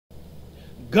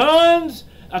Guns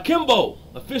Akimbo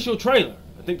official trailer.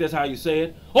 I think that's how you say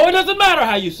it. Or it doesn't matter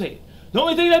how you say it. The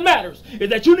only thing that matters is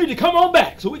that you need to come on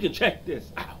back so we can check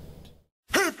this out.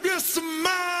 If you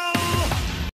smell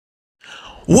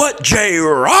what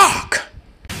J-Rocc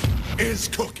is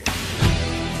cooking.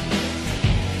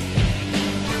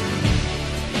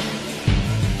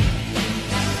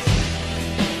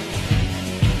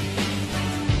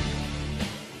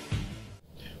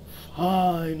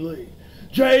 Finally,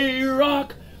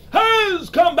 J-Rocc has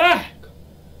come back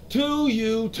to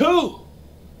you too.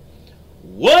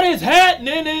 What is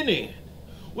happening in it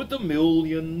with the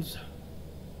millions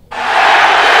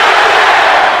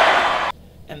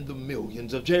and the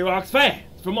millions of J-Rocc's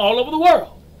fans from all over the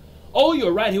world? Oh,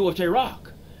 you're right here with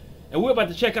J-Rocc, and we're about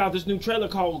to check out this new trailer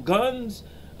called Guns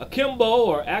Akimbo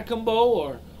or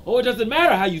Akimbo or it doesn't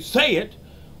matter how you say it.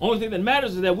 Only thing that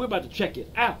matters is that we're about to check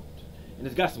it out. And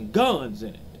it's got some guns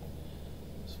in it.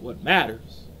 That's what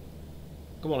matters.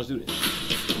 Come on, let's do this.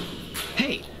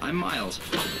 Hey, I'm Miles.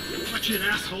 What, you an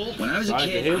asshole? When I was a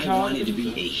kid, I wanted to be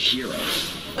a hero.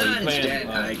 Instead,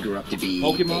 I grew up to be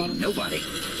Pokemon? a nobody.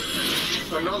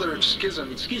 Another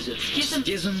schism.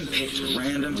 Schism picked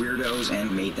random weirdos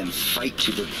and made them fight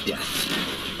to the death.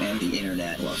 And the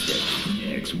internet loved it.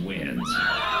 X wins.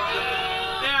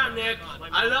 Damn, Nick.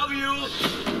 I love you.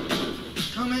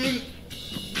 Coming.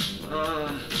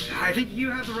 I think you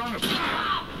have the wrong opinion.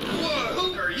 Whoa,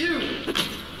 who are you?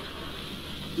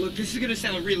 Look, this is gonna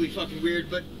sound really fucking weird,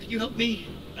 but can you help me?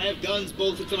 I have guns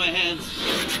bolted to my hands.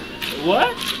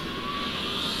 What?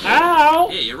 Ow!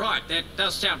 Yeah, you're right. That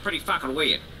does sound pretty fucking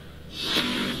weird.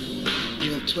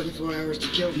 You have 24 hours to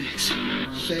kill Nix.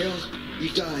 Fail, you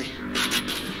die.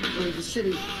 Leave the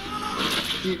city,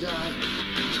 you die.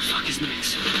 What the fuck is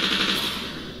Nix?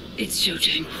 It's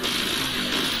showtime.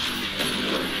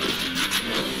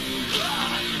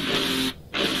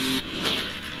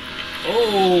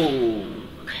 Oh.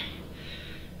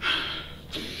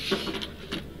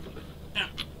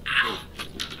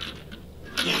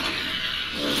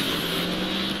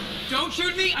 Don't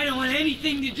shoot me! I don't want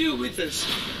anything to do with this.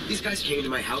 These guys came to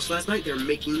my house last night. They're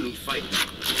making me fight.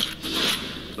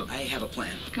 Look, I have a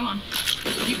plan. Come on.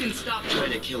 You can stop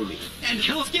Trying to kill me. And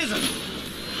kill Schism.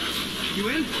 You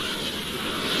in?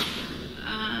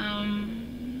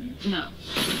 No.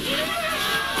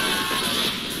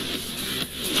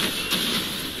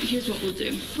 Here's what we'll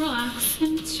do. Relax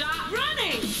and stop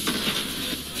running!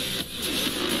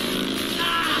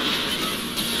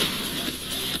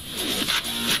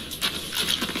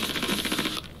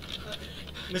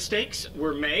 Mistakes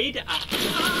were made.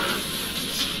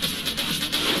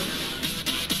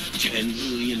 10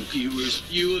 million viewers.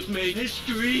 You have made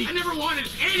history. I never wanted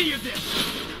any of this.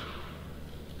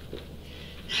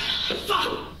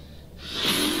 Fuck!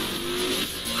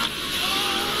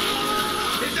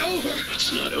 It's over.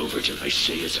 It's not over till I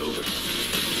say it's over.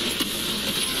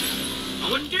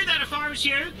 I wouldn't do that if I was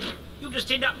you. You'll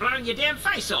just end up blowing your damn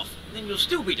face off. Then you'll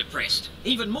still be depressed.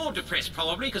 Even more depressed,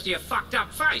 probably, because of your fucked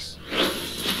up face.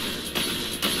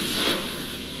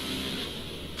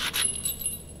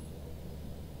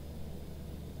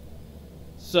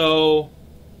 So,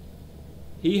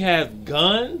 he has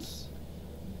guns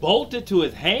bolted to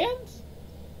his hands?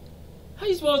 How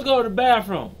you supposed to go to the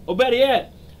bathroom? Or better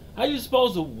yet, how you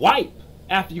supposed to wipe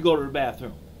after you go to the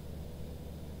bathroom?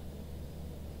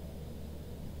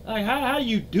 Like, how do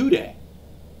you do that?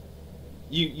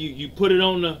 You put it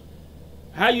on the...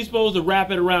 How you supposed to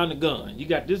wrap it around the gun? You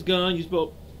got this gun, you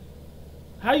supposed...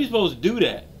 How you supposed to do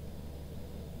that?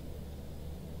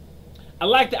 I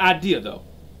like the idea, though.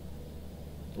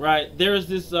 Right? There's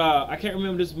this, I can't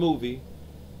remember this movie.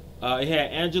 It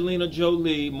had Angelina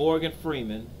Jolie, Morgan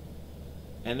Freeman.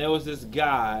 And there was this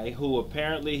guy who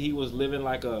apparently he was living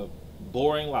like a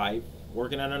boring life,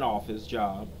 working at an office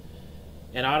job.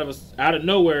 And out of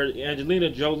nowhere, Angelina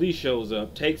Jolie shows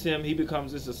up, takes him, he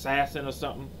becomes this assassin or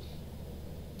something.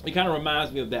 It kind of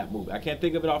reminds me of that movie. I can't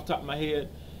think of it off the top of my head.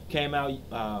 Came out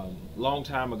long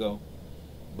time ago.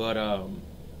 But and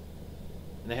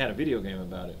they had a video game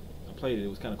about it. I played it. It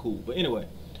was kind of cool. But anyway,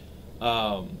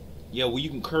 yeah, where you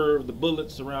can curve the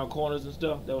bullets around corners and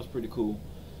stuff. That was pretty cool.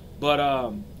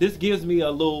 But this gives me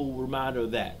a little reminder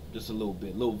of that. Just a little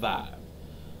bit, little vibe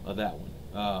of that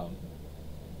one.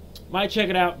 Might check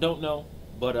it out, don't know.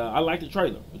 But I like the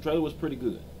trailer. The trailer was pretty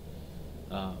good.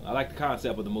 I like the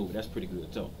concept of the movie. That's pretty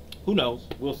good. So, who knows?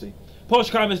 We'll see.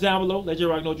 Post your comments down below. Let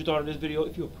J-Rocc know what you thought of this video.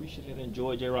 If you appreciate and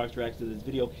enjoy J-Rocc's reaction to this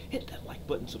video, hit that like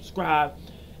button, subscribe,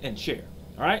 and share.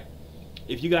 Alright?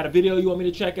 If you got a video you want me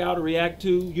to check out or react to,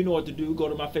 you know what to do. Go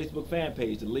to my Facebook fan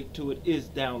page. The link to it is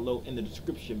down low in the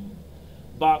description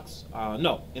box.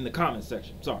 No, in the comment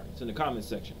section. Sorry, it's in the comment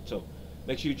section. So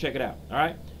make sure you check it out. All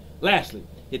right. Lastly,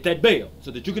 hit that bell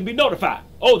so that you can be notified.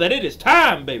 Oh, that it is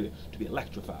time, baby, to be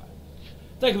electrified.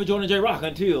 Thank you for joining J-Rocc.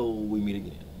 Until we meet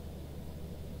again.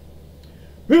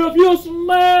 If you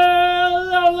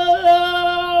smell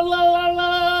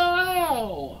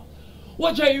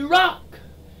what J-Rocc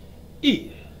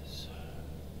is.